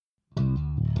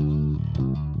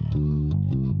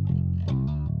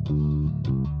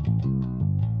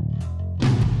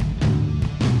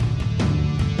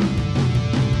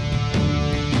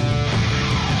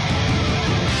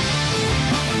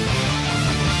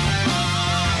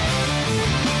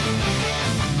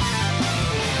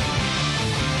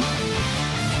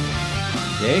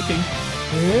Hey, King.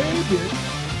 Hey, Beard.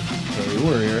 Hey,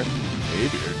 Warrior. Hey,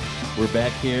 Beard. We're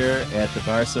back here at the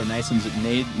bar so nice ones that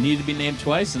need to be named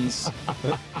twice. And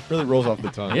Really rolls off the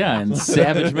tongue. yeah, in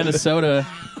Savage, Minnesota.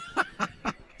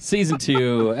 Season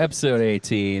 2, Episode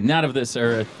 18. Not of this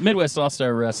earth. Midwest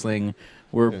All-Star Wrestling.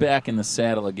 We're back in the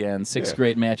saddle again. 6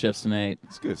 great matchups tonight.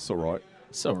 It's good. It's so right.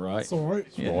 So right. It's all right.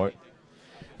 It's Yeah.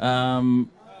 right.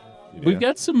 We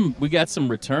got some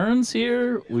returns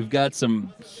here. We've got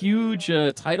some huge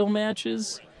title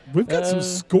matches. We've got some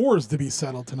scores to be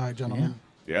settled tonight, gentlemen.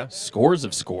 Yeah. Scores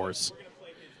of scores.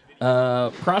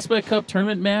 Prospect Cup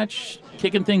tournament match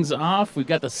kicking things off. We've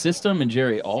got the System and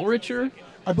Jerry Allricher.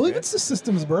 I believe it's the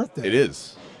System's birthday. It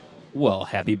is. Well,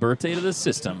 happy birthday to the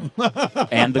System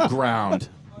and the Ground.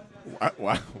 Wow.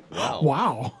 Wow.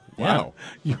 Wow. Wow.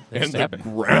 Thanks And to the happen. Oh,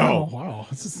 ground. wow.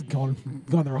 This is going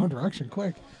the wrong direction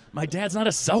quick. My dad's not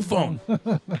a cell phone.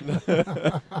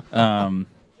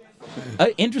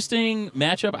 Interesting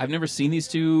matchup. I've never seen these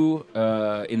two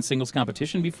in singles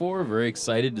competition before. Very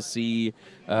excited to see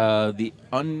the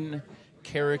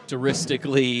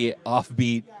uncharacteristically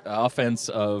offbeat offense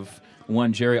of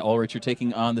one Jerry Allricher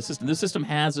taking on the System. The System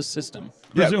has a system,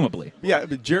 Yeah. presumably. Yeah,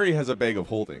 but Jerry has a bag of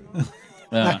holding.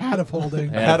 A hat of holding.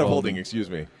 Hat Hat of of holding, excuse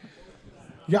me.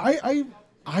 Yeah,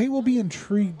 I will be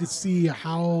intrigued to see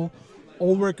how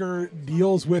Ulricher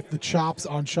deals with the chops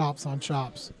on chops on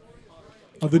chops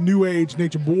of the new age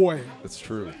Nature Boy. That's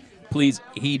true. Please,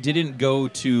 he didn't go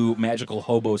to magical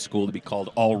hobo school to be called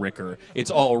Allricher.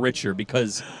 It's all richer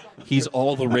because he's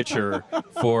all the richer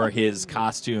for his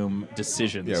costume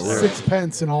decisions. Yeah, we're-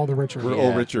 Sixpence and all the richer. We're Yeah.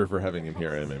 all richer for having him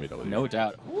here at MMAW. No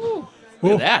doubt. Ooh,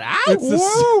 look at that. Ow! It's the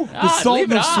salt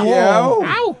leave and it the off. swirl.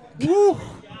 Ow!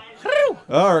 Oh,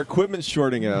 our equipment's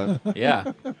shorting out.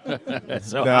 Yeah.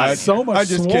 So Nah, hot. So much I'm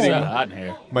just swole. kidding. So hot in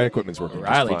here. My equipment's working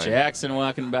Riley just fine. Jackson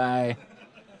walking by.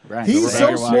 Brian He's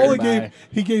so Silverberger swole walking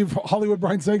he by. gave Hollywood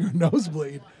Brian Sager a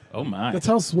nosebleed. Oh, my. That's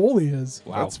how swole he is.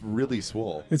 Wow. That's really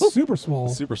swole. It's super swole.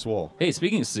 Super swole. Hey,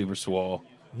 speaking of super swole,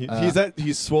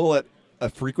 He's swole at a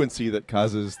frequency that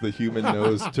causes the human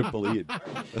nose to bleed.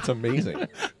 That's amazing.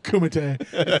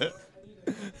 Kumite.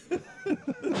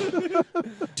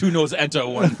 two nose enter,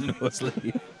 one nose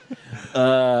leave.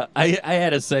 I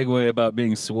had a segue about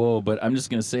being swole, but I'm just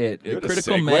going to say it. You had a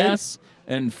Critical segue? mass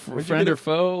and friend or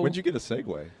foe. When'd you get a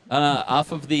segue?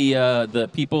 Off of the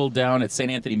people down at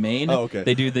St. Anthony, Maine. Oh, okay.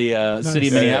 They do the City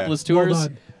of Yeah, yeah. Minneapolis Well tours.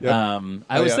 done. Yep.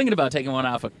 I was yeah. thinking about taking one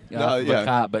off a yeah.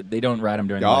 cop, but they don't ride them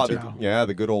during the Yeah, winter.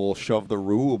 the good old shove the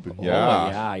rube.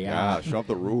 yeah. Shove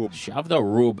the rube. Shove the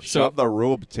rube. So Shove the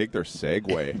rube. Take their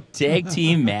segue. tag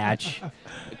team match,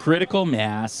 critical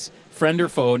mass, friend or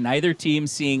foe. Neither team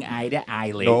seeing eye to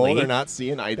eye lately. No, they're not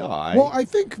seeing eye to eye. Well, I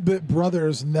think that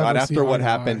brothers never Not see after what eye to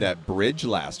happened eye. at Bridge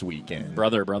last weekend.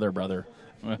 Brother.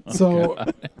 So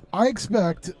I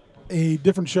expect a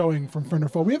different showing from friend or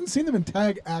foe. We haven't seen them in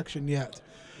tag action yet.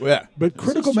 Yeah, But This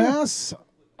critical is true. mass,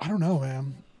 I don't know,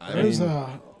 man.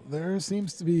 There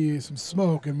seems to be some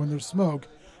smoke, and when there's smoke,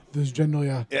 there's generally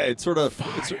a Yeah, it's sort of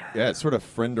it's sort of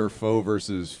friend or foe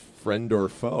versus friend or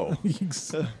foe.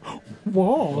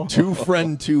 whoa. Two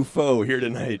friend, two foe here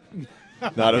tonight.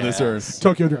 Not on this earth.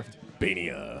 Tokyo Drift.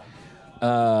 Bania.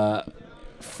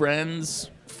 Friends,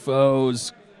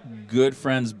 foes, good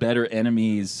friends, better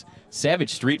enemies.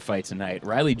 Savage street fight tonight.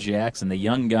 Riley Jackson, the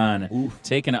young gun,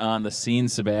 taking on the scene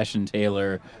Sebastian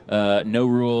Taylor. No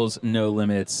rules, no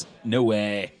limits, no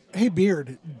way. Hey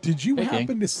Beard, did you Hey, King.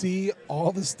 happen to see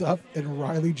all the stuff in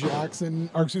Riley Jackson,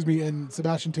 or excuse me, in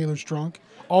Sebastian Taylor's trunk?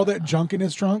 All that junk in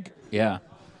his trunk? Yeah.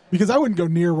 Because I wouldn't go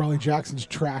near Riley Jackson's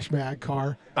trash bag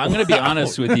car. I'm going to be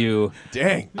honest with you.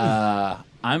 Dang. I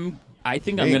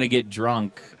think I'm Hey. going to get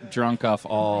drunk off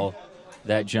all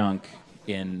that junk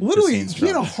in the Literally, scene's he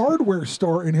had a trunk. hardware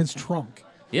store in his trunk.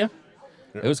 Yeah.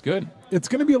 It was good. It's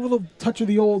going to be a little touch of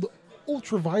the old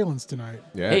ultra violence tonight.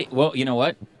 yeah. Hey, well, you know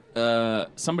what?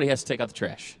 Somebody has to take out the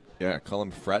trash. Yeah, call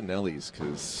them Fratinellis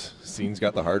because Scene's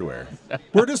got the hardware.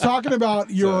 We're just talking about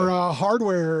your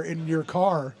hardware in your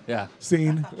car Yeah.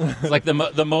 scene. It's like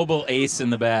the mobile ace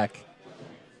in the back.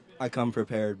 I come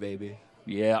prepared, baby.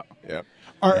 Yeah. Yep.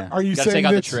 Are you Gotta saying take out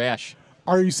the that? trash?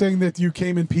 Are you saying that you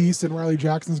came in peace and Riley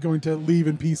Jackson's going to leave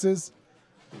in pieces?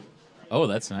 Oh,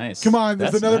 that's nice. Come on,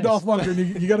 there's That's another nice. Dolph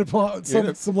Lundgren. You got to pull out some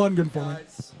Lundgren for me.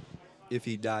 If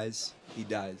he dies, he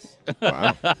dies.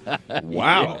 Wow.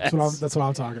 Wow. That's what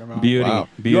I'm talking about. Beauty. Wow.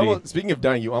 You Beauty. almost, speaking of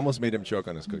dying, you almost made him choke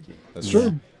on his cookie. That's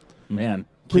True. Man.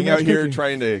 King out Pre-match here cookie.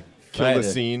 trying to kill Tried the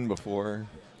it. scene before.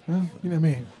 Well, you know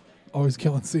me. Always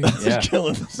killing scenes. Yeah.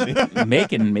 Killing the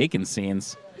scene. making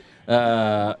scenes.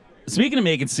 Speaking of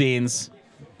making scenes,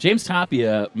 James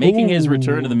Tapia making his Ooh.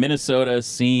 return to the Minnesota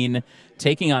scene,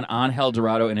 taking on Angel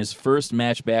Dorado in his first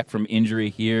match back from injury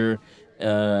here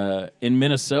in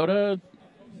Minnesota.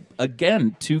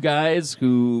 Again, two guys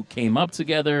who came up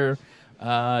together.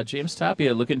 James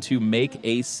Tapia looking to make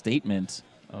a statement.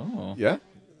 Oh, Yeah.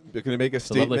 You're going to make a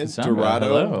the lovely statement. Cassandra.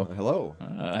 Dorado. Hello.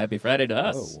 Hello. Happy Friday to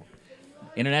us. Oh.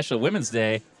 International Women's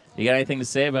Day. You got anything to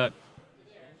say about?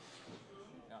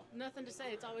 Nothing to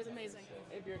say. It's always amazing.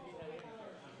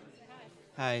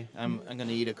 Hi, I'm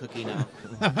gonna eat a cookie now.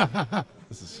 That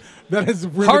is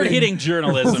riveting. Hard-hitting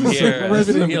journalism here. This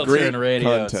is Riveting. Heel Great Turn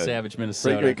Radio, content. Savage,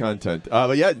 Minnesota. Great content.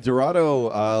 But yeah,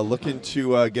 Dorado looking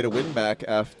to get a win back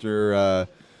after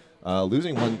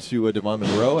losing one to Devon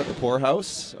Monroe at the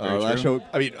Poorhouse. Last true. show,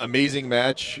 I mean, amazing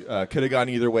match. Could have gone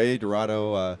either way.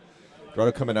 Dorado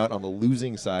coming out on the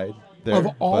losing side there. Of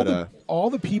all but, all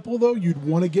the people though you'd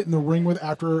want to get in the ring with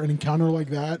after an encounter like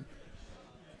that,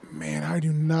 man, I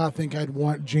do not think I'd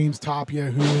want James Tapia,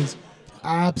 who is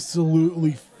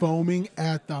absolutely foaming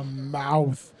at the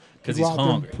mouth 'Cause to he's go out there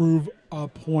and hungry. prove a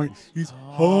point. He's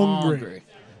hungry.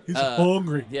 He's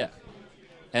hungry. Yeah.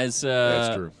 As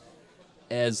that's true.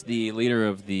 as the leader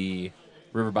of the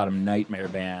River Bottom Nightmare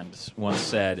Band once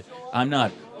said, "I'm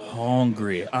not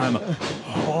hungry. I'm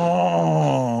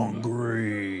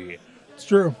hungry." It's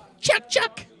true. Chuck,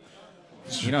 chuck.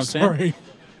 You know what I'm saying?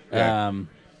 Sorry.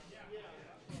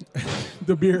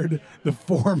 The beard, the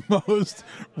foremost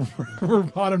River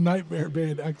Bottom Nightmare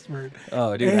Band expert.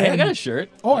 Oh, dude, I And- got a shirt.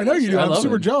 Oh, I know you do. I I'm love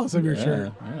super it. jealous of your Yeah,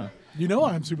 shirt. yeah. You know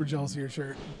I'm super jealous of your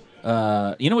shirt.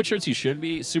 You know what shirts you should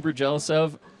be super jealous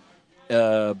of?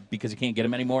 Because you can't get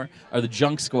them anymore, are the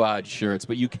Junk Squad shirts,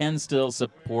 but you can still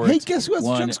support. Hey, guess who has a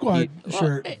one Junk Squad Well,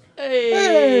 shirt?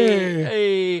 Hey,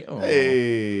 hey, oh.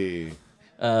 Hey.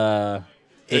 They're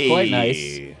quite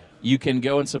nice. You can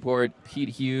go and support Pete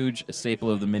Huge, a staple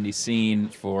of the Mindy scene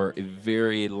for a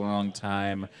very long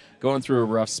time, going through a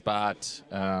rough spot.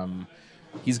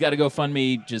 He's got a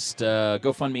GoFundMe, just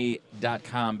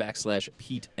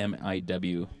GoFundMe.com/Pete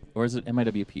MIW. Or is it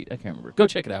MIW Pete? I can't remember. Go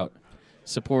check it out.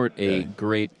 Support a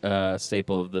great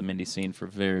staple of the Mindy scene for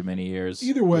very many years.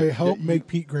 Either way, help make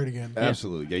Pete great again.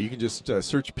 Absolutely. Yeah, you can just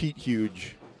search Pete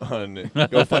Huge on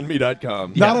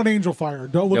GoFundMe.com. Not on Angel Fire.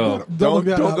 Don't look. No. Don't Don't look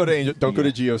that up. go to Don't go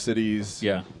to GeoCities.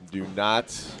 Yeah. Do not.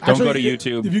 Don't go to Actually,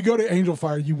 YouTube. If you go to Angel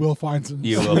Fire, you will find some.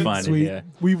 You will sweet, find it, sweet. yeah.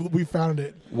 We found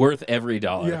it. Worth every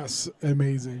dollar. Yes,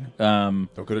 amazing. Don't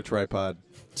go to Tripod.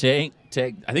 Tag.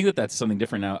 I think that's something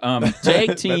different now.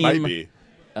 Tag team. That might be.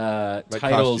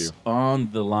 Titles cost on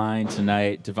the line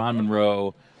tonight. Devon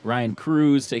Monroe, Ryan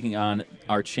Cruz taking on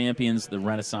our champions, the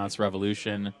Renaissance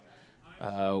Revolution.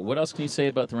 What else can you say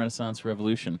about the Renaissance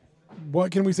Revolution?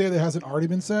 What can we say that hasn't already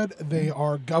been said? They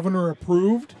are governor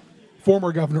approved,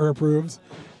 former governor approved.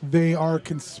 They are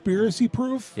conspiracy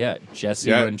proof. Yeah, Jesse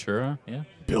Yeah. Ventura. Yeah,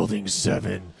 Building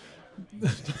 7.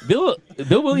 Bill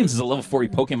Williams is a level 40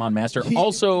 Pokemon master. He-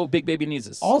 Also, Big Baby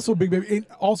Neezus. Also, big baby. And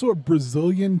also a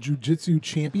Brazilian jiu-jitsu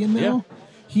champion now. Yeah.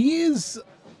 He is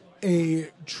a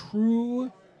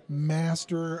true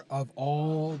master of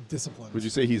all disciplines. Would you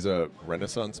say he's a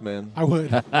Renaissance man? I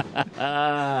would.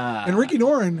 And Ricky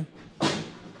Noren,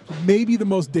 maybe the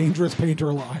most dangerous painter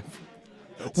alive.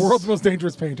 World's most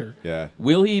dangerous painter. Yeah.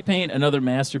 Will he paint another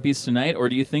masterpiece tonight, or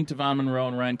do you think Devon Monroe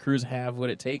and Ryan Cruz have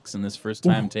what it takes in this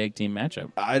first-time tag team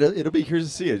matchup? It'll be curious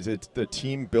to see. It's the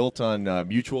team built on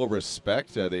mutual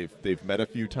respect. They've met a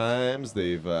few times.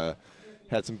 They've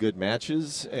had some good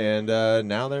matches, and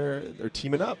now they're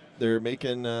teaming up. They're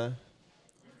making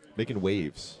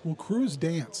waves. Will Cruz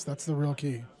dance? That's the real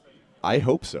key. I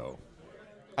hope so.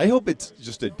 I hope it's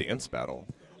just a dance battle.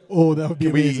 Oh, that would be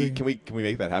Can we amazing. can we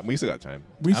make that happen? We still got time.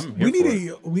 I'm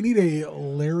here We need a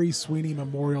Larry Sweeney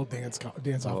Memorial dance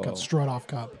off cup, strut off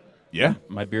cup. Yeah.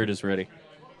 My beard is ready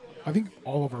I think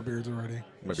all of our beards are ready.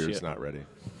 My beard's Shit. not ready.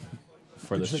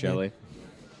 for this should be. jelly.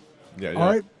 Yeah. All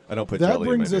right. I don't put That jelly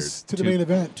brings in my us to the main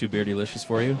event. Too beardylicious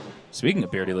for you. Speaking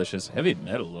of beardylicious, heavy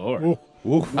metal lore. Oh,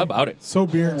 beard. How about it? so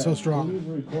beard, so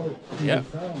strong. Yeah.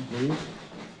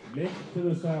 Nick to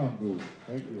the sound booth.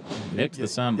 Thank you. Nick to the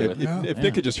sound If, booth. if, if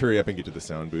Nick could just hurry up and get to the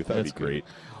sound booth, that'd That's be great.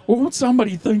 What would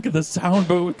somebody think of the sound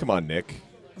booth? Come on, Nick.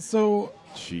 So,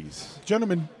 Jeez.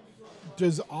 gentlemen,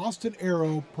 does Austin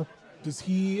Arrow, is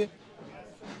he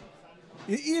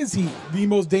the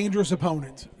most dangerous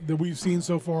opponent that we've seen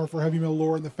so far for heavy metal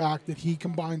lore, and the fact that he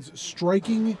combines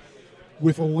striking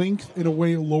with length in a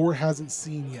way lore hasn't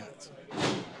seen yet?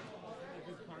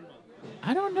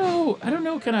 I don't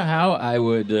know kind of how I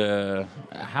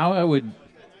would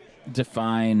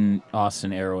define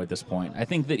Austin Arrow at this point. I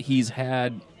think that he's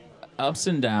had ups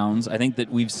and downs. I think that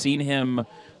we've seen him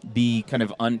be kind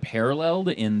of unparalleled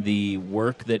in the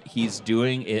work that he's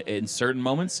doing in certain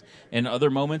moments. In other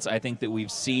moments, I think that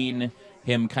we've seen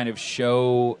him kind of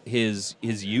show his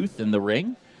youth in the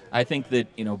ring. I think that,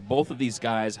 both of these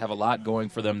guys have a lot going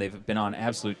for them. They've been on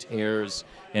absolute tears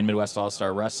in Midwest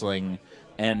All-Star Wrestling.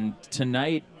 And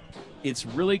tonight, it's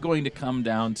really going to come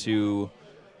down to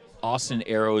Austin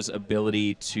Aero's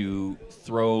ability to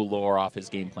throw Lore off his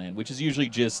game plan, which is usually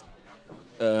just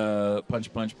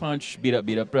punch, punch, punch, beat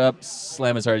up,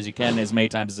 slam as hard as you can as many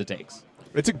times as it takes.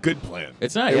 It's a good plan.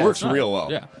 It's not. It works real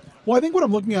well. Yeah. Well, I think what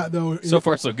I'm looking at, though, So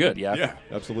far, so good, yeah. Yeah,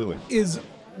 absolutely. is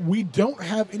we don't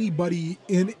have anybody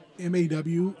in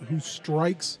MAW who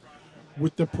strikes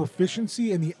with the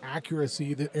proficiency and the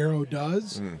accuracy that Arrow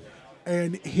does.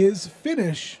 And his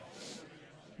finish,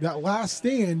 that last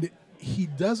stand, he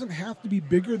doesn't have to be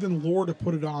bigger than Lore to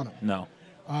put it on him. No.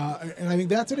 And I think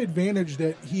that's an advantage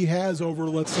that he has over,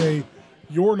 let's say,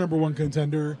 your number one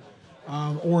contender,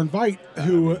 Orin Veidt,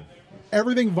 who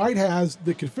everything Veidt has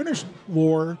that could finish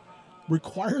Lore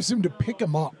requires him to pick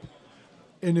him up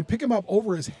and to pick him up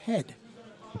over his head.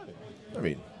 I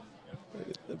mean,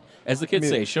 As the kids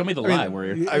say, show me the lie,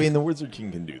 Warrior. I mean, the Wizard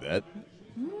King can do that.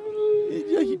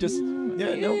 Yeah, he just.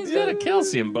 Yeah, no, He's got a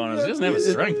calcium bonus. He doesn't have a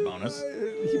strength bonus.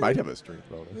 He might have a strength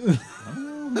bonus.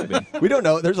 We don't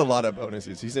know. There's a lot of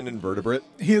bonuses. He's an invertebrate.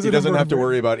 He is an doesn't have to invertebrate.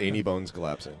 worry about any bones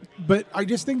collapsing. But I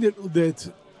just think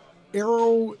that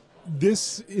Arrow,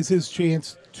 this is his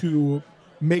chance to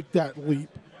make that leap.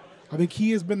 I think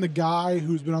he has been the guy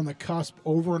who's been on the cusp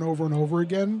over and over and over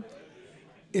again.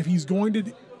 If he's going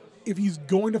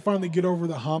to finally get over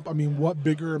the hump, I mean, what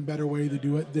bigger and better way to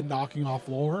do it than knocking off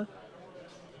Lore?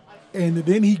 And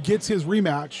then he gets his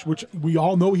rematch, which we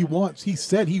all know he wants. He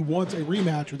said he wants a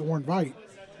rematch with Orin Veidt.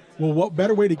 Well, what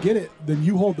better way to get it than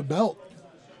you hold the belt?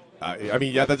 I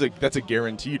mean, yeah, that's a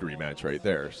guaranteed rematch right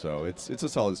there. So it's a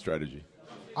solid strategy.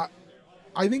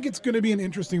 I think it's going to be an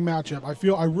interesting matchup.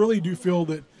 I really do feel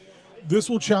that this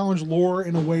will challenge Lore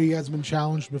in a way he has been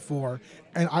challenged before.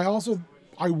 And I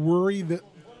worry that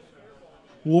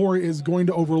Lore is going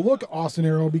to overlook Austin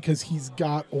Arrow because he's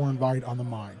got Orin Veidt on the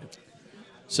mind.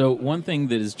 So one thing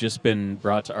that has just been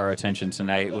brought to our attention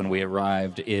tonight when we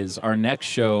arrived is our next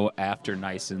show after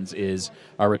Nison's is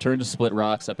our return to Split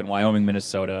Rocks up in Wyoming,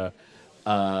 Minnesota.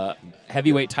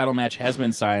 Heavyweight title match has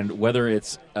been signed, whether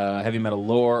it's Heavy Metal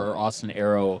Lore or Austin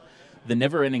Arrow. The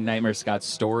Never-Ending Nightmare Scott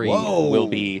Story Whoa. will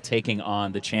be taking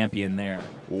on the champion there.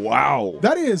 Wow.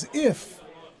 That is if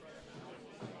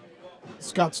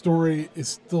Scott Story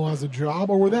still has a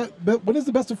job, or when does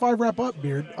the best of 5 wrap up,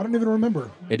 Beard? I don't even remember.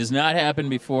 It does not happen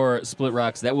before Split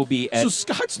Rocks. That will be at So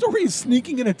Scott Story is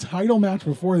sneaking in a title match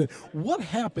before that. What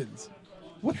happens?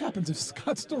 What happens if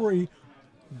Scott Story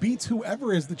beats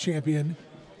whoever is the champion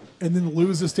and then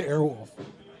loses to Airwolf?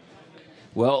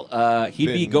 Well, he'd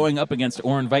be going up against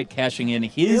Orin Veidt, cashing in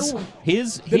his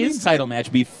means- title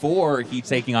match before he's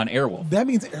taking on Airwolf. That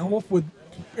means Airwolf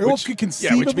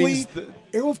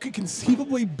could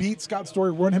conceivably beat Scott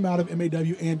Story, run him out of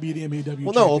MAW, and be the MAW.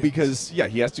 Well, no, champion. because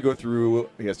he has to go through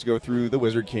the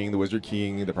Wizard King. The Wizard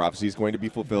King, the prophecy is going to be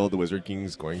fulfilled. The Wizard King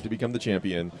is going to become the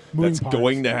champion. Moving That's parts.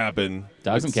 going to happen.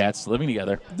 Dogs and cats living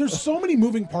together. There's so many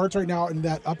moving parts right now in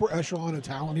that upper echelon of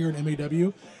talent here in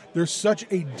MAW. There's such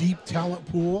a deep talent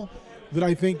pool that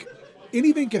I think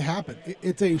anything can happen.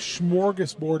 It's a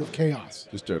smorgasbord of chaos.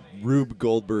 Just a Rube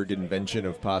Goldberg invention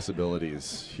of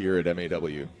possibilities here at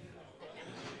MAW.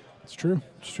 It's true.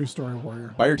 It's a true story,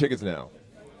 Warrior. Buy your tickets now.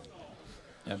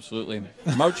 Absolutely.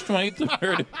 March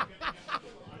 23rd.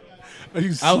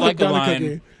 You I would like slipped the down a line.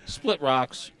 cookie. Split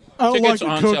Rocks. I would Tickets like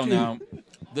a on sale cookie. now.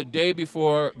 The day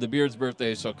before the Beard's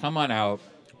birthday, so come on out.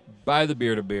 Buy the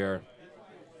Beard a beer.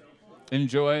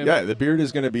 Enjoy. Yeah, the Beard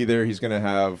is going to be there. He's going to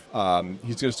have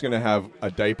he's just going to have a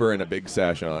diaper and a big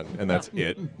sash on, and that's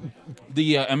it.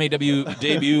 The MAW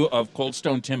debut of Cold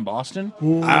Stone Tim Boston.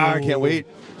 I can't wait.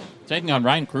 Taking on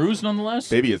Ryan Cruz, nonetheless.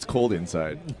 Baby, it's cold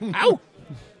inside. Ow!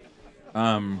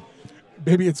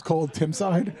 Maybe it's called Tim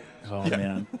Side. Oh,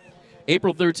 man.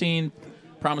 April 13th,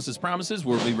 Promises.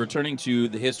 We'll be returning to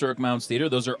the Historic Mounds Theater.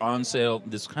 Those are on sale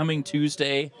this coming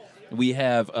Tuesday. We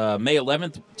have May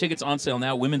 11th, tickets on sale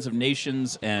now, Women's of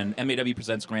Nations and MAW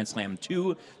Presents Grand Slam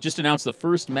 2. Just announced the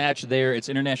first match there. It's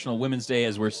International Women's Day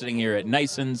as we're sitting here at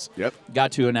Nison's. Yep.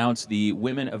 Got to announce the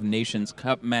Women of Nations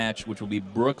Cup match, which will be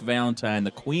Brooke Valentine,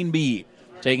 the Queen Bee,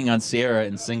 taking on Sierra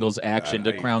in singles action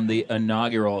to crown the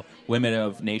inaugural Women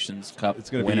of Nations Cup It's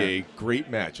going to winner. be a great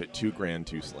match at 2 Grand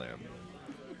 2 Slam.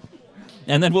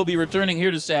 And then we'll be returning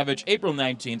here to Savage April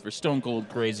 19th for Stone Cold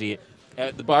Crazy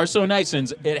at the bar. So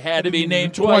Nison's, it had to be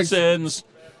named Twice. Twice's.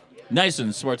 Nice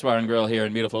Sports Bar and Grill here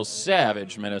in beautiful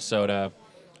Savage, Minnesota.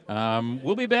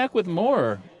 We'll be back with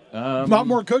more. Not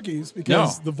more cookies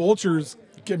because No. the vultures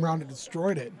came around and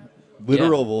destroyed it.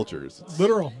 Literal vultures.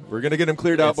 Literal. We're gonna get them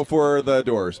cleared out before the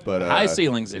doors, but High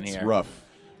ceilings in it's here. rough.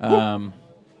 Yeah,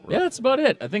 that's about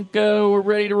it. I think we're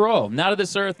ready to roll. Not of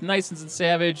this earth, nice and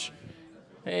savage.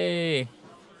 Hey,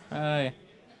 hi.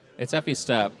 It's Effie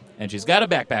Stop, and she's got a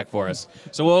backpack for us.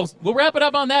 So we'll wrap it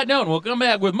up on that note, and we'll come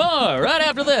back with more right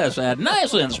after this at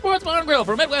Niceland Sports Bar and Grill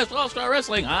for Midwest All-Star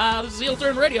Wrestling. This is Heel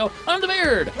Turn Radio. I'm the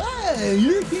Beard. Hey,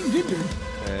 you're King Ginger.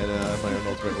 And my own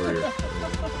Ultimate Warrior.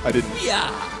 I didn't.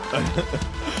 Yeah.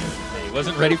 He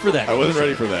wasn't ready for that. I wasn't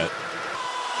ready for that.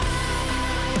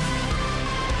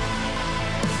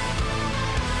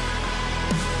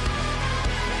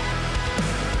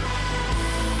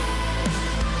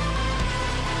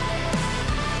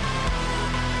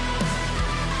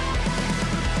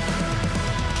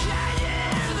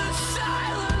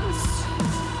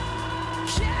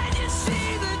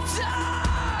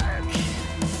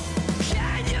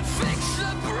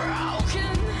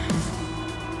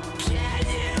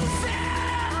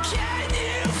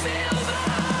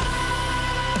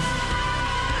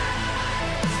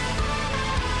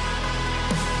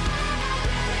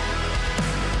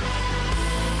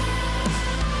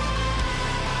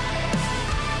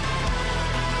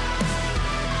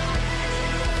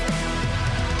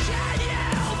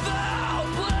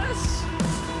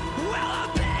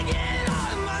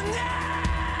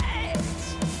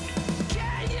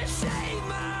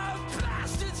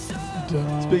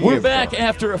 Speaking We're of- back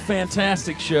after a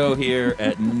fantastic show here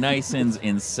at Nison's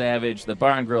in Savage. The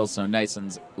bar and grill's so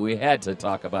Nison's, we had to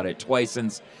talk about it twice.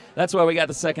 That's why we got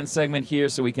the second segment here,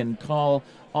 so we can call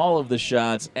all of the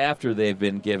shots after they've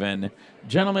been given.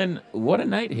 Gentlemen, what a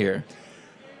night here.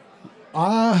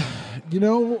 You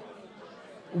know,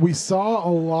 we saw a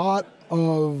lot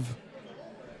of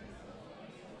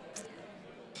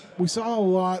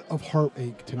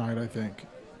heartache tonight, I think.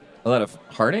 A lot of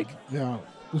heartache? Yeah.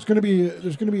 There's gonna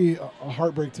be a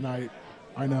heartbreak tonight.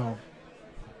 I know.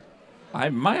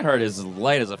 My heart is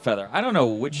light as a feather. I don't know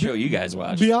which show you guys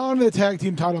watch. Beyond the tag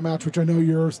team title match, which I know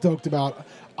you're stoked about,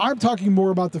 I'm talking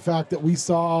more about the fact that we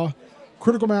saw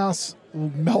Critical Mass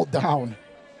melt down.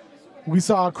 We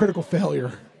saw a critical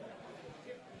failure.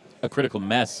 A critical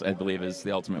mess, I believe, is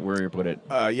the Ultimate Warrior put it.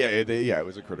 It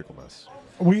was a critical mess.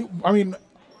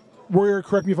 Warrior,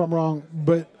 correct me if I'm wrong,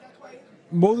 but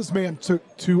Moses Mayhem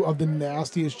took two of the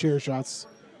nastiest chair shots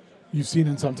you've seen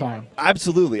in some time.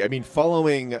 Absolutely. I mean,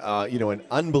 following an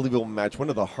unbelievable match, one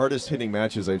of the hardest hitting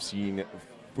matches I've seen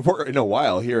in a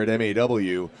while here at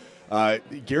MAW.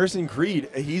 Garrison Creed,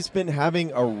 he's been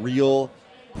having a real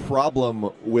problem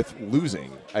with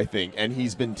losing, I think, and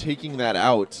he's been taking that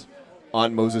out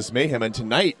on Moses Mayhem, and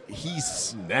tonight he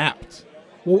snapped.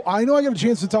 Well, I know I got a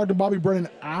chance to talk to Bobby Brennan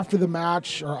after the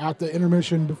match or at the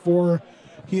intermission before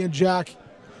he and Jack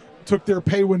took their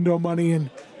pay window money and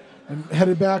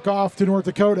headed back off to North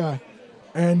Dakota.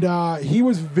 And he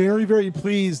was very, very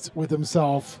pleased with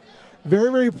himself.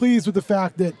 Very, very pleased with the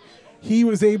fact that he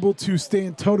was able to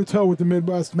stand toe-to-toe with the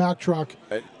Midwest Mack truck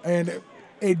and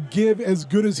give as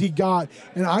good as he got.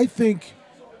 And I think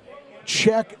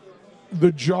check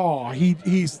the jaw.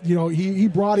 He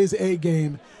brought his A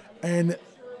game. And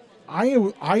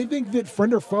I think that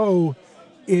Friend or Foe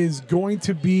is going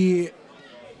to be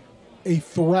a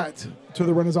threat to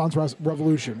the Renaissance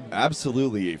Revolution.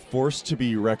 Absolutely. A force to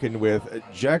be reckoned with.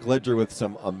 Jack Ledger with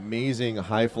some amazing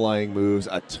high-flying moves,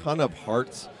 a ton of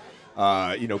hearts,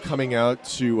 coming out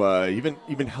to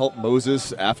even help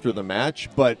Moses after the match.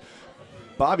 But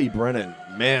Bobby Brennan,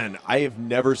 man, I have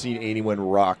never seen anyone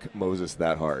rock Moses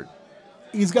that hard.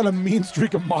 He's got a mean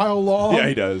streak a mile long. Yeah,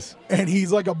 he does. And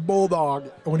he's like a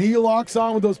bulldog. When he locks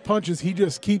on with those punches, he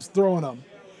just keeps throwing them.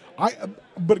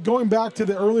 But going back to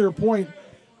the earlier point,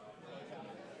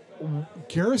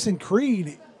 Garrison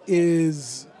Creed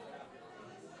is...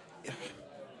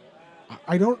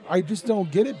 I just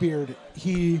don't get it, Beard.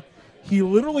 He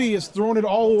literally is throwing it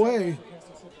all away.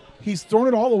 He's thrown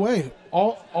it all away.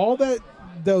 All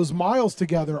those miles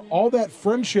together, all that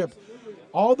friendship,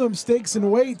 all them stakes and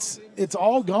weights, it's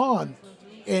all gone.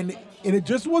 And it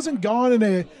just wasn't gone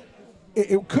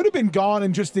it could have been gone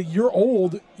in just that you're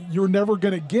old, you're never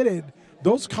going to get it.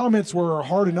 Those comments were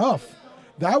hard enough.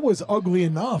 That was ugly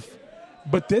enough.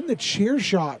 But then the chair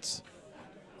shots,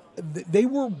 they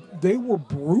were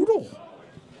brutal.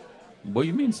 What do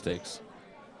you mean stakes?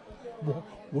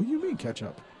 What do you mean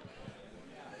ketchup?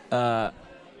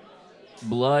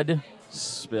 Blood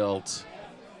spilt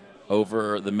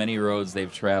over the many roads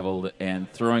they've traveled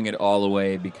and throwing it all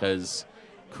away because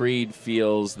Creed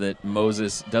feels that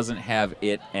Moses doesn't have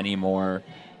it anymore.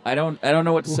 I don't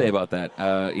know what to say about that.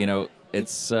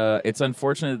 It's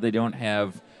unfortunate that they don't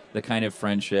have the kind of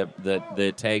friendship that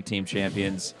the tag team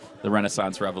champions, the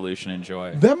Renaissance Revolution,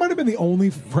 enjoy. That might have been the only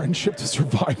friendship to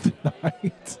survive the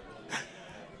night.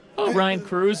 Oh, Ryan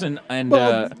Cruz and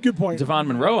good point. Devon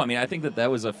Monroe. I mean, I think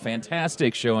that was a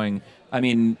fantastic showing. I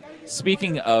mean,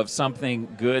 speaking of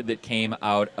something good that came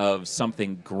out of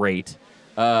something great,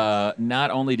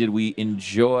 not only did we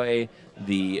enjoy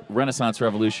the Renaissance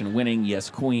Revolution winning Yes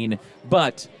Queen,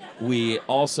 but we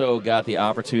also got the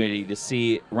opportunity to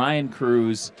see Ryan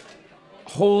Cruz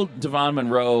hold Devon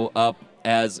Monroe up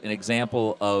as an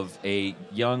example of a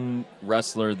young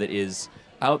wrestler that is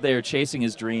out there chasing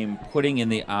his dream, putting in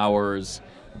the hours,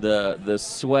 the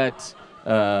sweat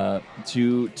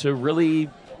to really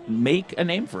make a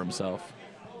name for himself.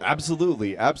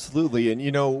 Absolutely, absolutely, and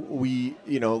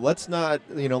let's not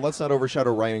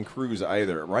overshadow Ryan Cruz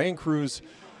either. Ryan Cruz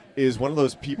is one of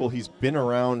those people. He's been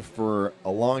around for a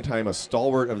long time, a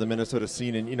stalwart of the Minnesota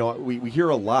scene, and we hear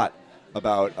a lot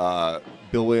about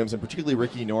Bill Williams and particularly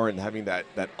Ricky Norton having that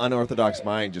unorthodox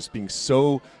mind, just being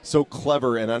so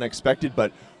clever and unexpected.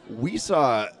 But we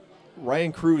saw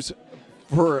Ryan Cruz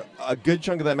for a good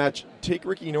chunk of that match take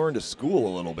Ricky Norton to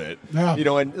school a little bit. Yeah.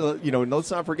 And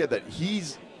let's not forget that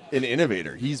he's an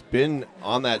innovator. He's been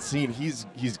on that scene. He's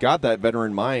got that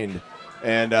veteran mind,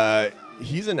 and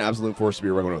he's an absolute force to be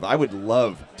reckoned with. I would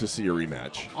love to see a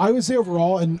rematch. I would say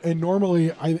overall, and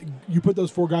normally you put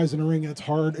those four guys in a ring, it's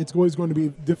hard. It's always going to be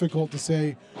difficult to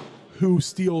say who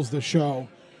steals the show.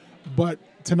 But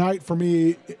tonight, for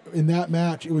me, in that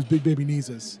match, it was Big Baby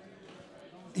Neezus.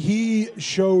 He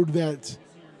showed that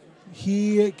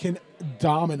he can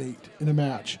dominate in a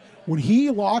match. When he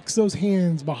locks those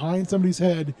hands behind somebody's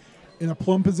head in a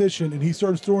plumb position and he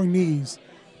starts throwing knees,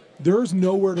 there's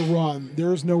nowhere to run.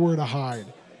 There's nowhere to hide.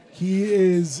 He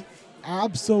is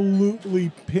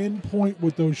absolutely pinpoint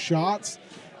with those shots,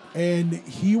 and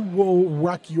he will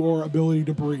wreck your ability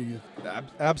to breathe.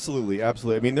 Absolutely,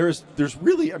 absolutely. I mean, there's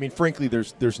really, frankly,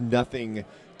 there's nothing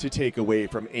to take away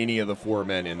from any of the four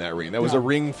men in that ring. That was a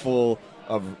ring full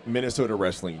of Minnesota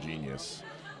wrestling genius,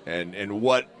 and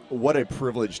what a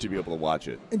privilege to be able to watch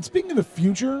it. And speaking of the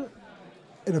future,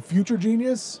 and a future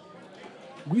genius,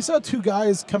 we saw two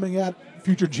guys coming at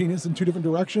future genius in two different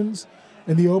directions.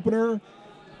 In the opener,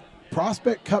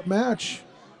 Prospect Cup match,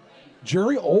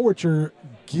 Jerry Ulricher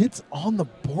gets on the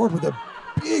board with a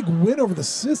big win over the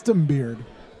System Beard.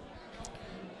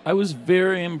 I was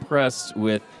very impressed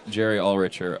with Jerry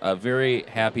Ulricher. A very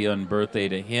happy unbirthday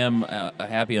to him, a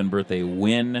happy unbirthday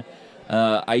win.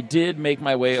 I did make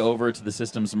my way over to the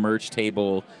System's merch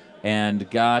table and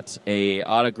got a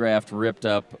autographed, ripped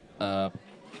up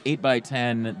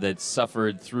 8x10 that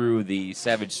suffered through the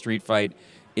Savage Street Fight.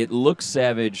 It looks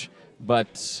savage,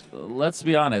 but let's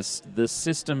be honest, the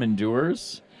System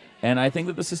endures, and I think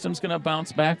that the System's going to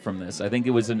bounce back from this. I think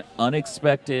it was an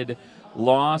unexpected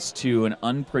loss to an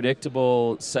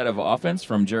unpredictable set of offense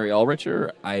from Jerry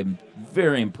Ulricher. I'm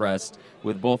very impressed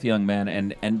with both young men,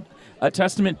 and a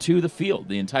testament to the field,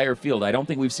 the entire field. I don't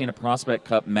think we've seen a Prospect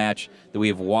Cup match that we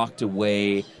have walked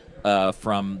away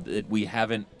from, that we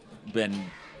haven't been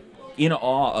in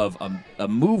awe of a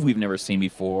move we've never seen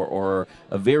before, or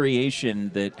a variation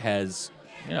that has,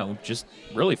 just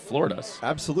really floored us.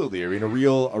 Absolutely. I mean, a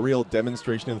real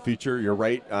demonstration of the future. You're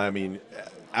right. I mean,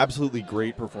 absolutely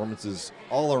great performances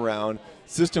all around.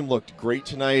 System looked great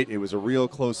tonight. It was a real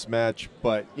close match,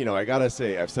 but I gotta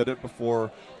say, I've said it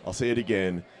before, I'll say it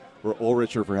again, we're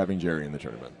Ulricher for having Jerry in the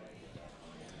tournament.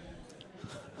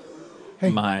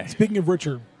 Hey, speaking of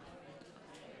Richard,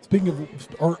 speaking of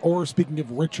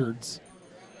Richards,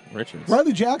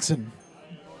 Riley Jackson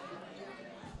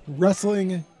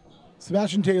wrestling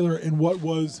Sebastian Taylor in what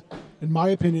was, in my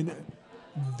opinion,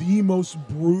 the most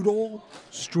brutal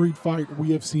street fight we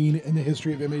have seen in the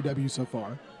history of MAW so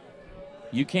far.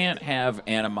 You can't have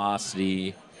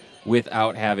animosity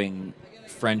without having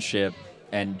friendship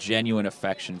and genuine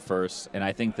affection first. And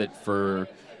I think that for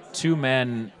two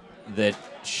men that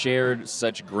shared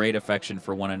such great affection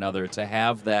for one another, to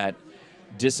have that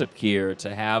disappear,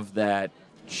 to have that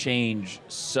change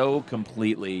so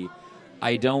completely,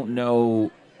 I don't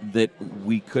know that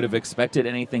we could have expected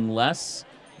anything less,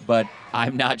 but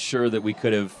I'm not sure that we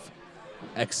could have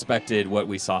expected what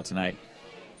we saw tonight.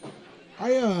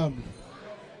 I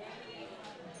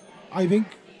think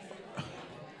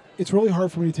it's really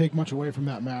hard for me to take much away from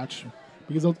that match,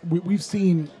 because we've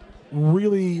seen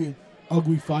really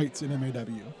ugly fights in MAW.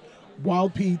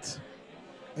 Wild Pete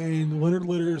and Leonard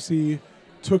Literacy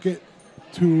took it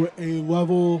to a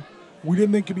level we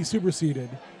didn't think could be superseded.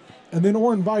 And then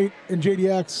Orin Veidt and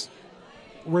JDX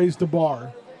raised the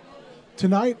bar.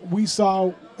 Tonight, we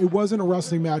saw it wasn't a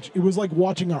wrestling match. It was like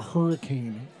watching a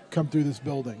hurricane come through this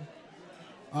building.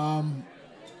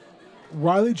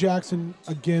 Riley Jackson,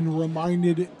 again,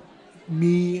 reminded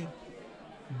me,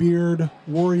 Beard,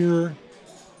 Warrior,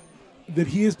 that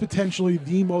he is potentially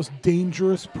the most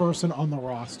dangerous person on the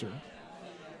roster.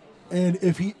 And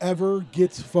if he ever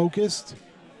gets focused,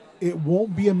 it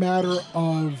won't be a matter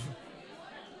of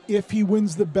if he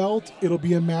wins the belt, it'll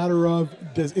be a matter of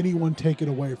does anyone take it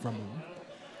away from him.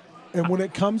 And when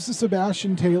it comes to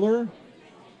Sebastian Taylor,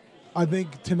 I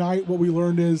think tonight what we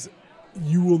learned is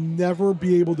you will never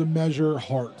be able to measure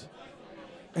heart.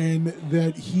 And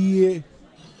that he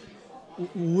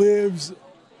lives,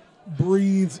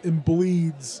 breathes, and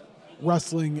bleeds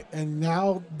wrestling. And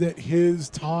now that his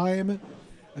time,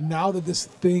 and now that this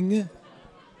thing,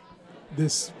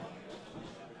 this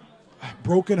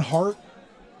broken heart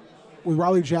with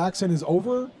Riley Jackson is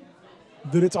over,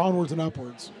 that it's onwards and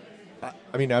upwards.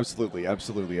 I mean, absolutely. I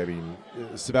mean,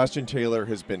 Sebastian Taylor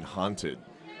has been haunted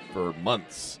for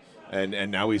months,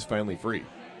 and now he's finally free.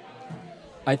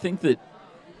 I think that,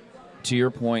 to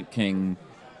your point, King,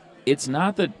 it's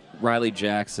not that Riley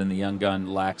Jackson, the young gun,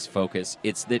 lacks focus.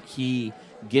 It's that he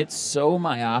gets so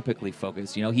myopically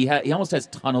focused. You know, he almost has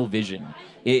tunnel vision.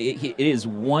 It is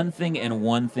one thing and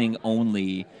one thing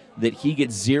only that he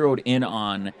gets zeroed in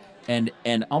on and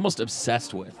almost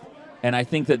obsessed with. And I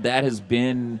think that has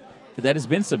been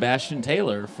Sebastian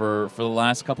Taylor for the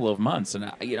last couple of months. And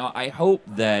I hope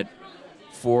that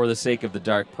for the sake of the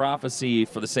Dark Prophecy,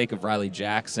 for the sake of Riley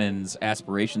Jackson's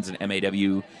aspirations in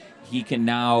MAW, he can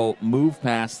now move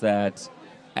past that,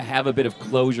 have a bit of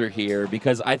closure here,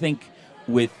 because I think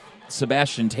with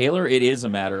Sebastian Taylor, it is a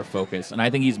matter of focus, and I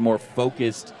think he's more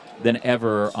focused than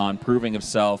ever on proving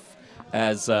himself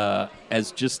as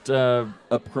just a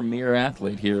premier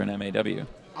athlete here in MAW.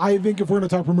 I think if we're going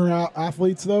to talk premier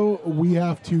athletes, though, we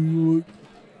have to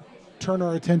turn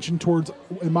our attention towards,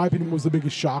 in my opinion, was the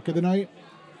biggest shock of the night.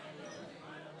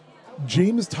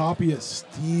 James Tapia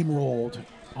steamrolled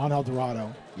on El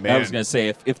Dorado. Man. I was going to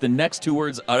say, if the next two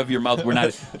words out of your mouth were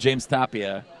not James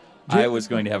Tapia, I was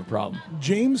going to have a problem.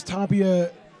 James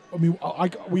Tapia, I mean,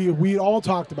 we all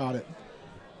talked about it.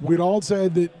 We'd all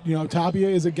said that, Tapia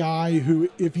is a guy who,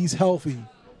 if he's healthy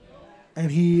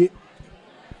and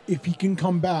if he can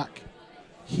come back,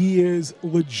 he is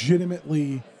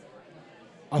legitimately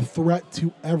a threat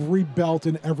to every belt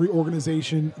and every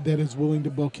organization that is willing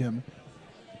to book him.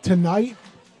 Tonight,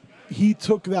 he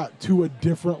took that to a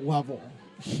different level.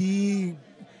 He,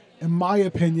 in my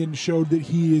opinion, showed that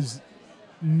he is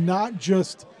not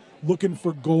just looking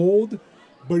for gold,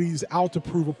 but he's out to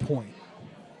prove a point.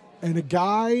 And a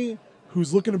guy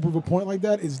who's looking to prove a point like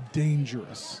that is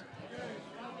dangerous.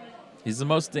 He's the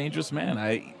most dangerous man.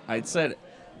 I said,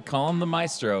 call him the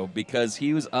maestro, because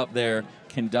he was up there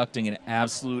conducting an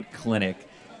absolute clinic,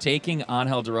 taking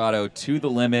Angel Dorado to the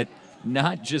limit,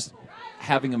 not just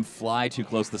having him fly too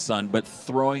close to the sun, but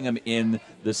throwing him in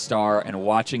the star and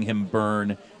watching him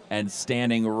burn and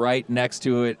standing right next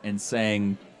to it and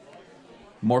saying,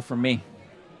 more for me.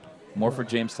 More for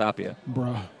James Tapia.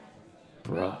 Bruh.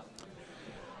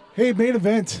 Hey, main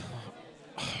event.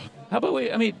 How about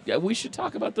we should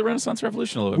talk about the Renaissance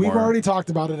Revolution a little bit We've more. already talked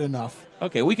about it enough.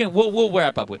 Okay, we'll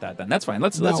wrap up with that then. That's fine.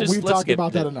 Let's talked skip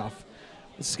about that enough.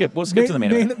 We'll skip to the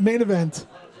main event. Main event.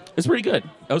 It's pretty good.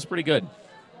 That was pretty good.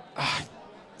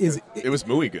 It was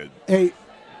muy good. Hey,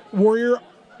 Warrior,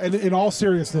 and in all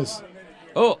seriousness.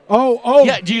 Oh.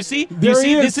 Yeah, do you see?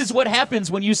 This is what happens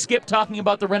when you skip talking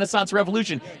about the Renaissance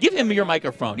Revolution. Give him your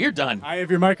microphone. You're done. I have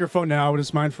your microphone now, and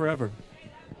it's mine forever.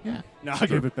 Yeah. No, I'll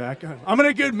give it back. I'm in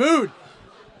a good mood.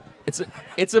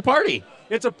 It's a party.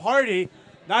 It's a party.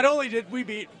 Not only did we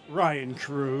beat Ryan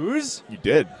Cruz, You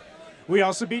did. we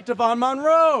also beat Devon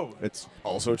Monroe. It's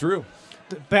also true.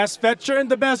 The best veteran,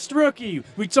 the best rookie.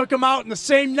 We took him out in the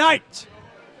same night.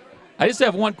 I just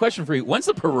have one question for you. When's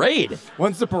the parade?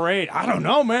 When's the parade? I don't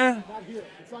know, man.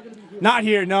 Not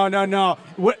here. No.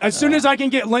 As soon as I can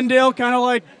get Lindale kind of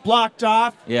like blocked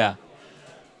off, Yeah.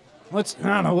 I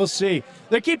don't know, we'll see.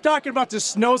 They keep talking about this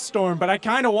snowstorm, but I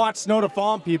kind of want snow to fall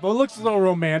on people. It looks a little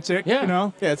romantic, Yeah. you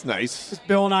know? Yeah, it's nice. Just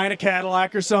Bill and I in a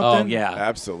Cadillac or something. Oh, yeah.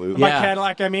 Absolutely. By Yeah.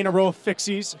 Cadillac, I mean a row of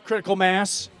fixies, critical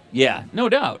mass. Yeah, no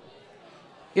doubt.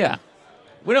 Yeah.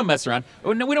 We don't mess around.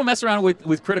 We don't mess around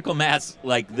with critical mass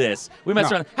like this. We mess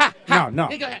No. around. Ha! No.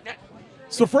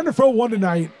 So Friend of Foe won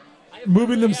tonight,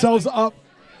 moving themselves up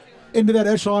into that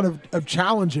echelon of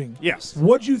challenging. Yes.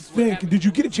 What'd you think? Did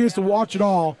you get a chance to watch it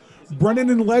all? Brennan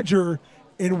and Ledger,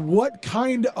 and what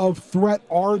kind of threat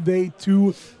are they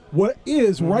to what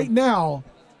is right now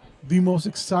the most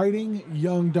exciting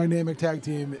young dynamic tag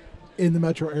team in the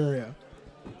metro area.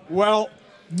 Well,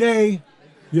 Nay,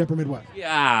 the Upper Midwest.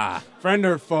 Yeah. friend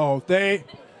or foe, they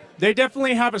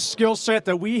definitely have a skill set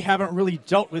that we haven't really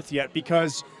dealt with yet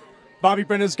because Bobby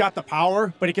Brenda's got the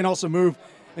power, but he can also move.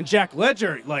 And Jack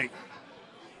Ledger, like,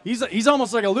 he's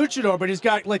almost like a luchador, but he's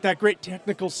got like that great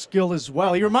technical skill as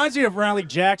well. He reminds me of Riley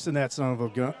Jackson, that son of a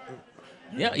gun.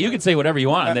 Yeah, you can say whatever you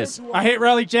want on this. I hate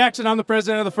Riley Jackson. I'm the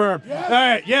president of the firm. All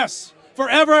right, yes.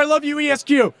 Forever, I love you,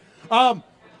 ESQ.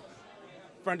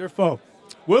 Friend or foe,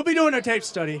 we'll be doing a tape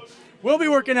study. We'll be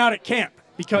working out at camp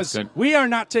because That's good. we are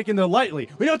not taking it lightly.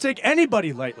 We don't take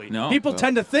anybody lightly. No. People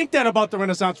tend to think that about the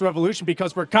Renaissance Revolution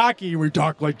because we're cocky and we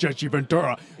talk like Jesse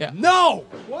Ventura. Yeah. No!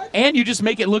 And you just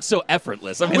make it look so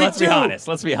effortless. I mean, We let's be do. honest.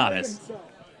 Let's be honest.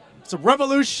 It's a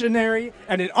revolutionary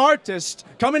and an artist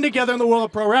coming together in the world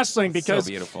of pro wrestling because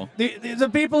beautiful. the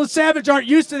people of Savage aren't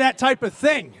used to that type of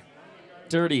thing.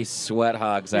 Dirty sweat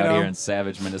hogs out know? here in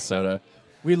Savage, Minnesota.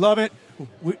 We love it.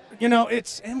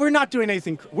 And we're not doing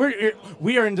anything.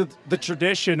 We are into the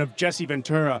tradition of Jesse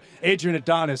Ventura, Adrian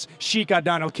Adonis, Sheik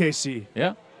O'Donnell Casey.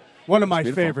 Yeah. One of my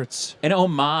beautiful. favorites. An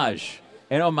homage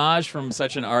from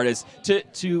such an artist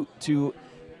to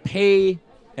pay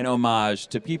an homage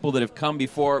to people that have come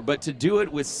before, but to do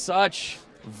it with such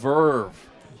verve,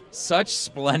 such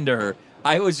splendor.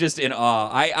 I was just in awe.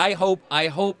 I hope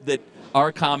that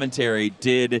our commentary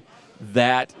did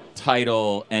that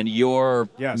title and your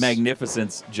Yes.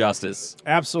 magnificence justice.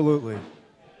 Absolutely.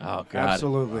 Oh God!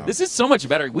 Absolutely. This is so much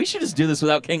better. We should just do this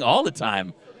without King all the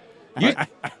time. I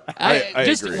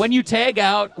just agree. when you tag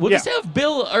out, we'll Yeah. just have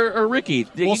Bill or Ricky.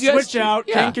 We'll You guys- switch out.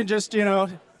 Yeah. King can just,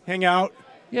 hang out.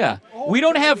 Yeah. We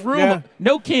don't have room. Yeah.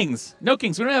 No kings. No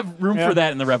kings. We don't have room Yeah. for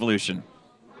that in the Revolution.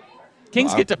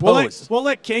 Kings get to We'll pose.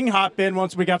 let King hop in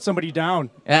once we got somebody down.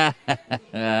 Yeah.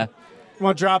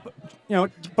 Want to drop,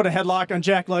 put a headlock on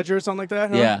Jack Ledger or something like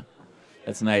that? Huh? Yeah.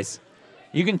 That's nice.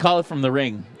 You can call it from the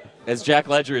ring as Jack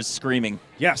Ledger is screaming.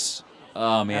 Yes.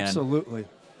 Oh, man. Absolutely.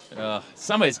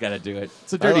 Somebody's got to do it.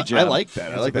 It's a dirty job. I like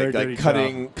that. I It's like a very that.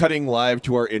 dirty Cutting live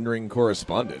to our in-ring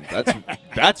correspondent.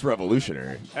 That's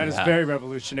revolutionary. That is Yeah. very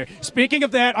revolutionary. Speaking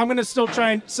of that, I'm going to still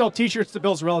try and sell T-shirts to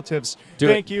Bill's relatives. Do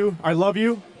Thank it. you. I love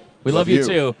you. We love you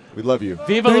too. We love you.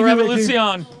 Viva la Thank you, Ricky.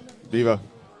 Revolucion. Viva.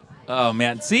 Oh,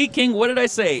 man. See, King, what did I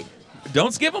say?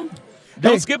 Don't skip him.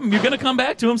 Don't Hey. skip him. You're going to come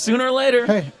back to him sooner or later.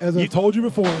 Hey, as I've told you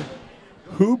before,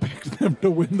 who picked them to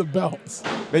win the belts?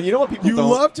 Man, you know what people You don't?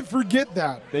 love to forget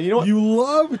that. Man, you know what- You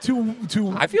love to.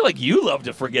 I feel like you love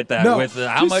to forget that no, with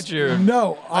how just- much you're.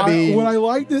 No, I mean- what I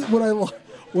like to what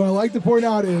I like to point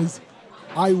out is,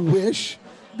 I wish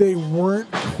they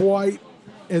weren't quite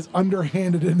as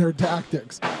underhanded in their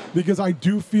tactics, because I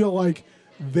do feel like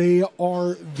they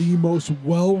are the most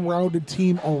well-rounded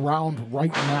team around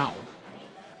right now,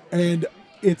 and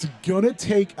it's gonna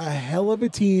take a hell of a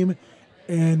team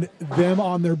and them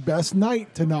on their best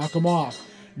night to knock them off.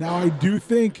 Now, I do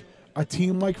think a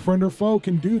team like Friend or Foe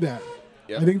can do that.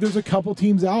 Yep. I think there's a couple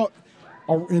teams out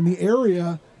in the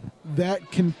area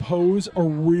that can pose a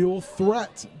real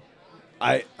threat.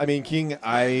 I mean, King,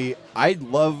 I'd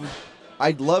love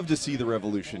to see the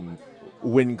Revolution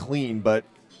win clean, but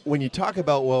when you talk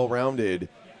about well-rounded,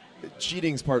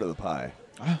 cheating's part of the pie.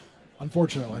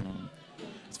 Unfortunately,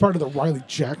 it's part of the Riley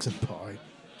Jackson pie,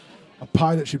 a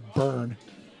pie that should burn.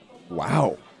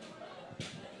 Wow.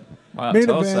 Wow, Main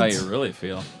tell us how event. you really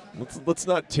feel. Let's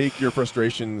not take your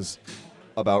frustrations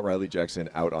about Riley Jackson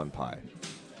out on pie.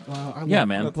 Yeah,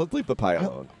 man. Let's leave the pie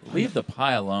alone. Leave the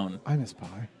pie alone. I miss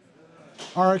pie.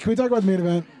 All right, can we talk about the main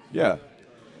event? Yeah.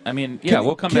 I mean, yeah, Can-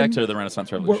 we'll come can- back to the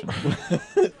Renaissance Revolution.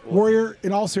 Warrior,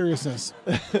 in all seriousness,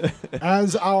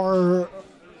 as the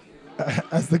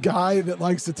guy that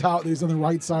likes to tout that he's on the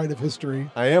right side of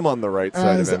history, I am on the right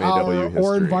side as of MAW our history.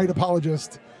 or invite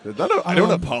apologist, I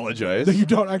don't apologize. that you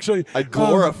don't actually. I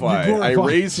glorify. you I glorify.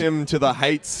 raise him to the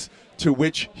heights to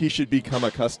which he should become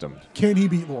accustomed. Can he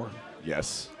beat Lore?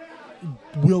 Yes.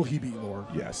 Will he beat Lore?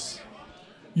 Yes.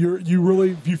 You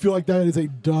feel like that is a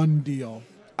done deal.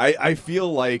 I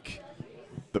feel like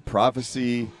the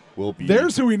prophecy will be.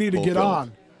 There's who we need to get fulfilled.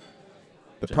 on.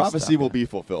 The Jim, prophecy stop will it. be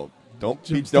fulfilled. Don't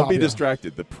Jim, be stop don't be it.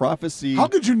 distracted. The prophecy How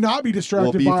could you not be will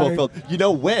distracted be by fulfilled. You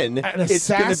know when an it's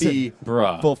going to assassin. be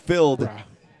Bruh. fulfilled Bruh.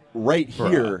 right Bruh.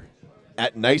 here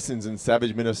at Nison's in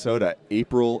Savage, Minnesota,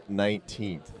 April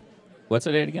 19th. What's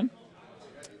the date again?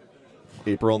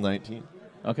 April 19th.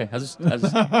 Okay, I was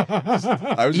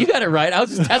you got it right. I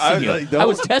was just testing was you. like, I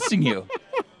was testing you.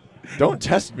 don't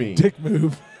test me dick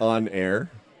move? on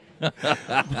air.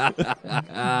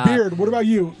 Beard, what about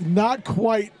you? Not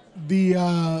quite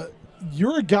the.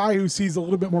 You're a guy who sees a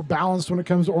little bit more balanced when it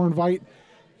comes to or invite.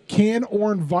 Can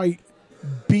Orin Veidt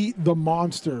beat the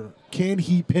monster? Can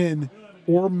he pin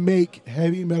or make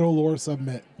Heavy Metal Lore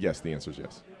submit? Yes, the answer is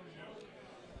yes.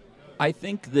 I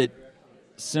think that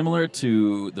similar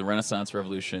to the Renaissance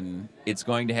Revolution, it's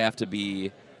going to have to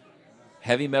be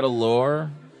Heavy Metal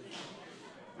Lore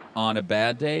on a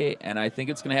bad day, and I think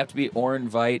it's going to have to be Orin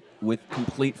Veidt with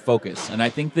complete focus. And I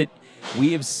think that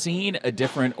we have seen a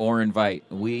different Orin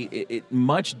Veidt.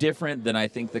 Much different than I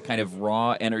think the kind of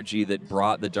raw energy that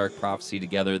brought the Dark Prophecy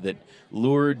together, that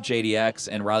lured JDX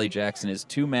and Riley Jackson as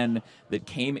two men that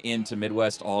came into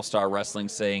Midwest All-Star Wrestling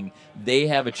saying they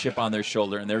have a chip on their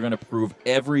shoulder and they're going to prove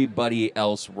everybody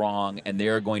else wrong, and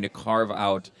they're going to carve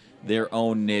out their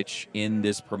own niche in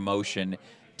this promotion.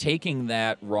 Taking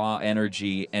that raw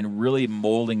energy and really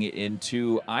molding it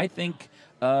into, I think,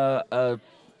 a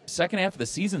second half of the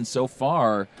season so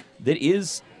far that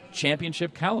is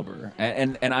championship caliber.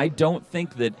 And I don't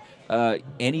think that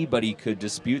anybody could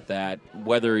dispute that,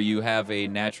 whether you have a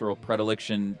natural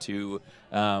predilection to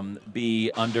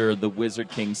be under the Wizard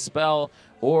King spell,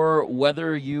 or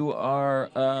whether you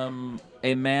are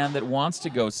a man that wants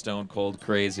to go stone cold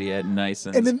crazy at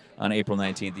Nison's on April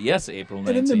 19th. Yes, April 19th.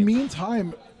 And in the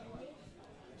meantime,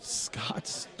 Scott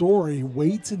Story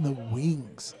waits in the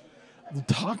wings.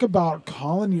 Talk about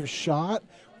calling your shot.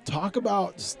 Talk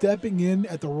about stepping in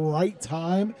at the right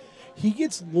time. He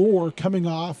gets Lore coming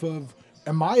off of,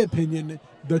 in my opinion,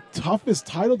 the toughest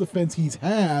title defense he's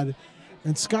had.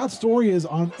 And Scott Story is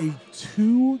on a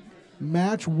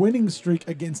 2-match winning streak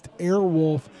against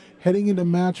Airwolf heading into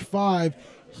match 5.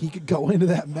 He could go into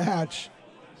that match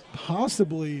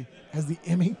possibly as the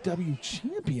MAW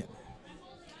champion.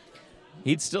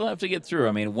 He'd still have to get through.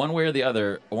 I mean, one way or the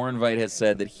other, Orin Veidt has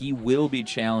said that he will be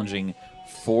challenging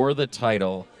for the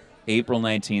title April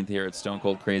 19th here at Stone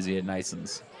Cold Crazy at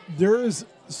Nison's. There is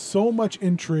so much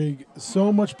intrigue,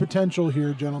 so much potential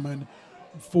here, gentlemen,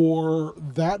 for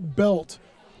that belt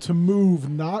to move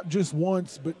not just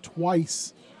once but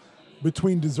twice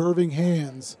between deserving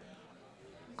hands.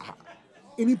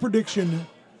 Any prediction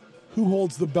who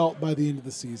holds the belt by the end of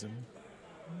the season?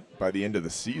 By the end of the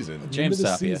season, James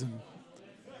Tapia.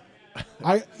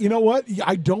 You know what?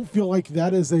 I don't feel like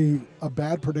that is a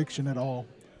bad prediction at all.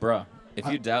 Bruh, if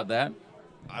you doubt that,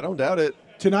 I don't doubt it.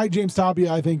 Tonight, James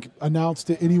Tapia, I think, announced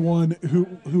to anyone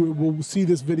who will see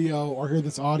this video or hear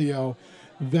this audio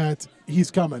that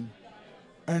he's coming.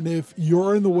 And if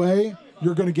you're in the way,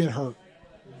 you're going to get hurt.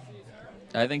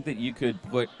 I think that you could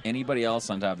put anybody else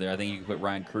on top there. I think you could put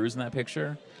Ryan Cruz in that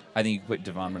picture. I think you could put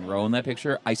Devon Monroe in that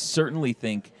picture. I certainly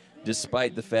think,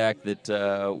 despite the fact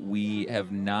that we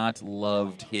have not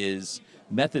loved his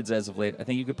methods as of late, I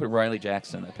think you could put Riley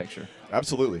Jackson in that picture.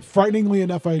 Absolutely. Frighteningly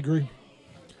enough, I agree.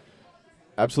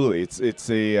 Absolutely. It's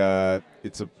a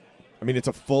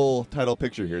full title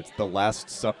picture here. It's the Last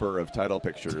Supper of title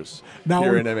pictures Now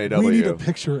here in MAW. we need a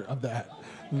picture of that.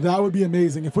 That would be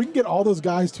amazing. If we can get all those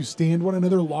guys to stand one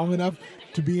another long enough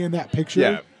to be in that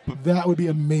picture, that would be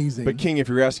amazing. But King, if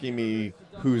you're asking me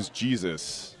who's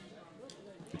Jesus,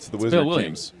 it's the Wizard Bill King.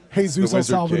 Williams. Jesus The El Wizard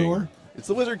Salvador. King. It's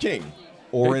the Wizard King.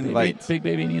 Orin Veidt. Big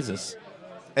Baby Niesus.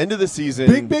 End of the season.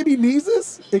 Big Baby needs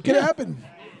this? It could happen.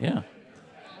 Yeah.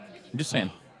 I'm just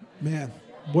saying. Man,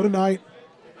 what a night.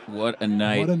 What a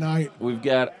night. What a night. We've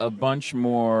got a bunch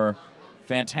more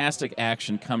fantastic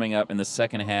action coming up in the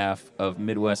second half of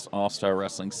Midwest All-Star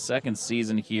Wrestling's second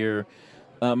season here.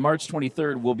 March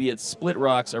 23rd, we'll be at Split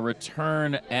Rocks, a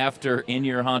return after In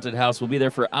Your Haunted House. We'll be there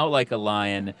for Out Like a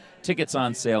Lion. Tickets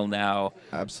on sale now.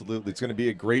 Absolutely. It's going to be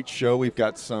a great show. We've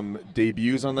got some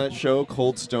debuts on that show.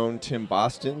 Cold Stone Tim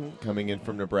Boston coming in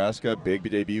from Nebraska. Big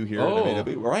debut here in MAW.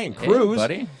 Ryan Hey, Cruz.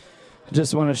 buddy.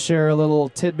 Just want to share a little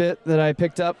tidbit that I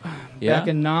picked up back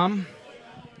in Nam.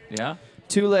 Yeah?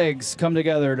 2 legs come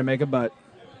together to make a butt.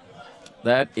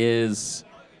 That is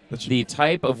the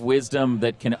type of wisdom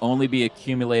that can only be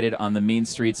accumulated on the mean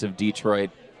streets of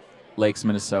Detroit, Lakes,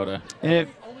 Minnesota. And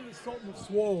if Only the Sultan of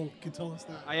Swole can tell us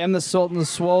that. I am the Sultan of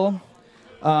Swole,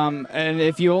 and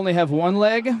if you only have 1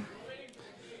 leg,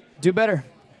 do better.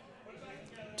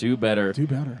 Do better. Do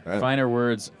better. Finer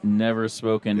words never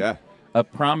spoken. Yeah. A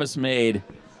promise made.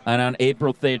 And on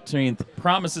April 13th,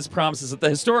 promises at the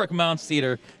historic Mounts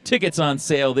Theater. Tickets on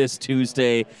sale this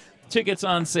Tuesday. Tickets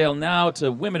on sale now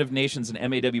to Women of Nations and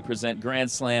MAW present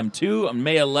Grand Slam 2 on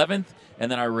May 11th.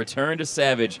 And then our return to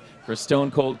Savage for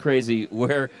Stone Cold Crazy,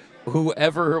 where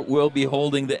whoever will be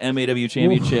holding the MAW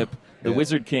championship, the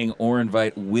Wizard King, Orin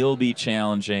Veidt, will be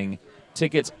challenging.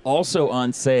 Tickets also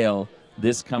on sale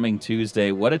this coming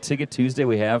Tuesday. What a Ticket Tuesday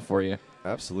we have for you.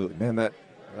 Absolutely. Man,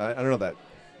 I don't know, that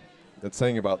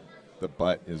saying about the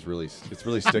butt is really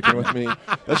sticking with me.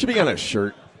 That should be on a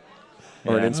shirt.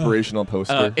 or an Yeah. inspirational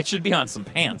poster. It should be on some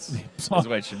pants. That's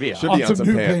what it should be on. Should be on some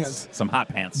new pants. Some hot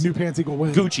pants. New pants equal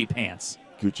win. Gucci pants.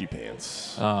 Gucci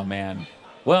pants. Oh, man.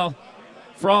 Well,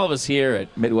 for all of us here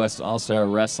at Midwest All-Star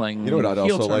Wrestling, You know what I'd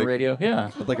Heel also Turn like? Radio, yeah,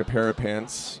 I'd like a pair of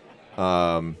pants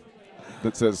that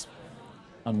says,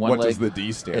 on one what leg does the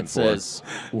D stand it for? says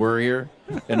Warrior,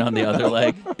 and on the other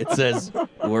leg it says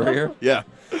Warrior. Yeah.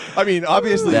 I mean,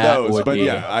 obviously That those, would but be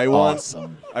yeah,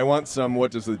 awesome. I want some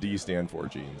what does the D stand for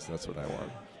jeans. That's what I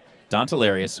want. Don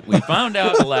Hilarious. We found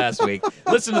out last week.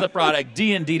 Listen to the product,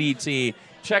 D&DDT.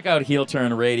 Check out Heel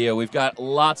Turn Radio. We've got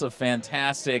lots of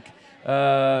fantastic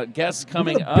guests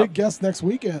coming We got up. a big guest next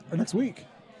week.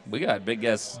 We got big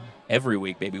guests every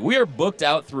week, baby. We are booked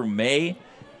out through May.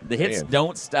 The hits Man.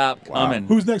 don't stop Wow. coming.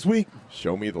 Who's next week?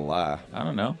 Show me the lie. I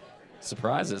don't know.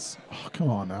 Surprises. Oh, come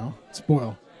on now.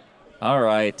 Spoil. All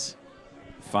right.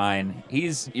 Fine.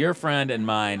 He's your friend and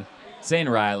mine, Zane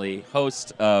Riley,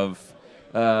 host of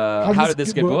How Did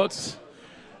This Get Booked?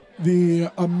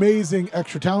 The amazing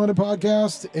Extra Talented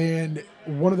podcast and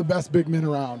one of the best big men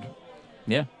around.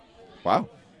 Yeah. Wow.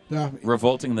 Yeah.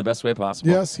 Revolting in the best way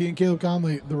possible. Yes, he and Caleb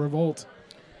Conley, the Revolt,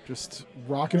 just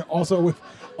rocking it.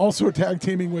 Also tag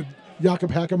teaming with Jakob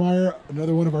Hackemeyer,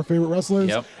 another one of our favorite wrestlers,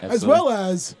 Yep, as absolutely. well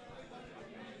as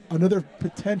another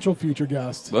potential future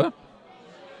guest. What?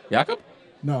 Jakob?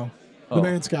 No, Oh. the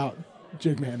Man Scout,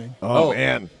 Jake Manning. Oh,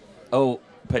 man. Oh,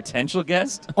 potential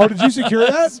guest? Oh, did you secure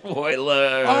that?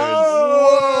 Spoilers.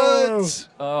 Oh,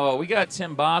 Oh, we got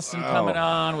Tim Boston coming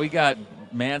on. We got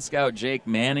Man Scout Jake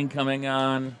Manning coming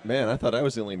on. Man, I thought I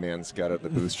was the only man scout at the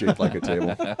booth shaped like a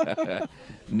table.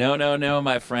 No,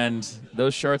 my friend.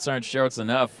 Those shorts aren't shorts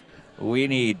enough. We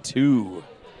need two.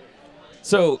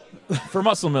 So, for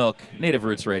Muscle Milk, Native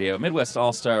Roots Radio, Midwest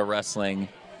All-Star Wrestling,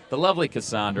 the lovely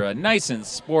Cassandra, Nice and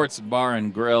Sports Bar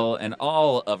and Grill, and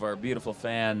all of our beautiful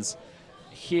fans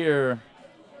here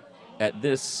at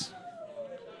this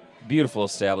beautiful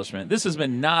establishment. This has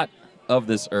been Not of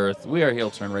This Earth. We are Heel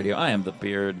Turn Radio. I am the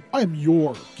Beard. I am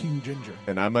your King Ginger.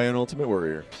 And I'm my own ultimate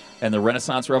warrior. And the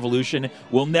Renaissance Revolution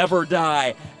will never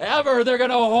die. Ever. They're going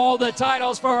to hold the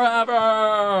titles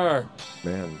forever.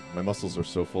 Man, my muscles are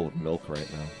so full of milk right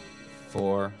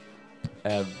now.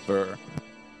 Forever.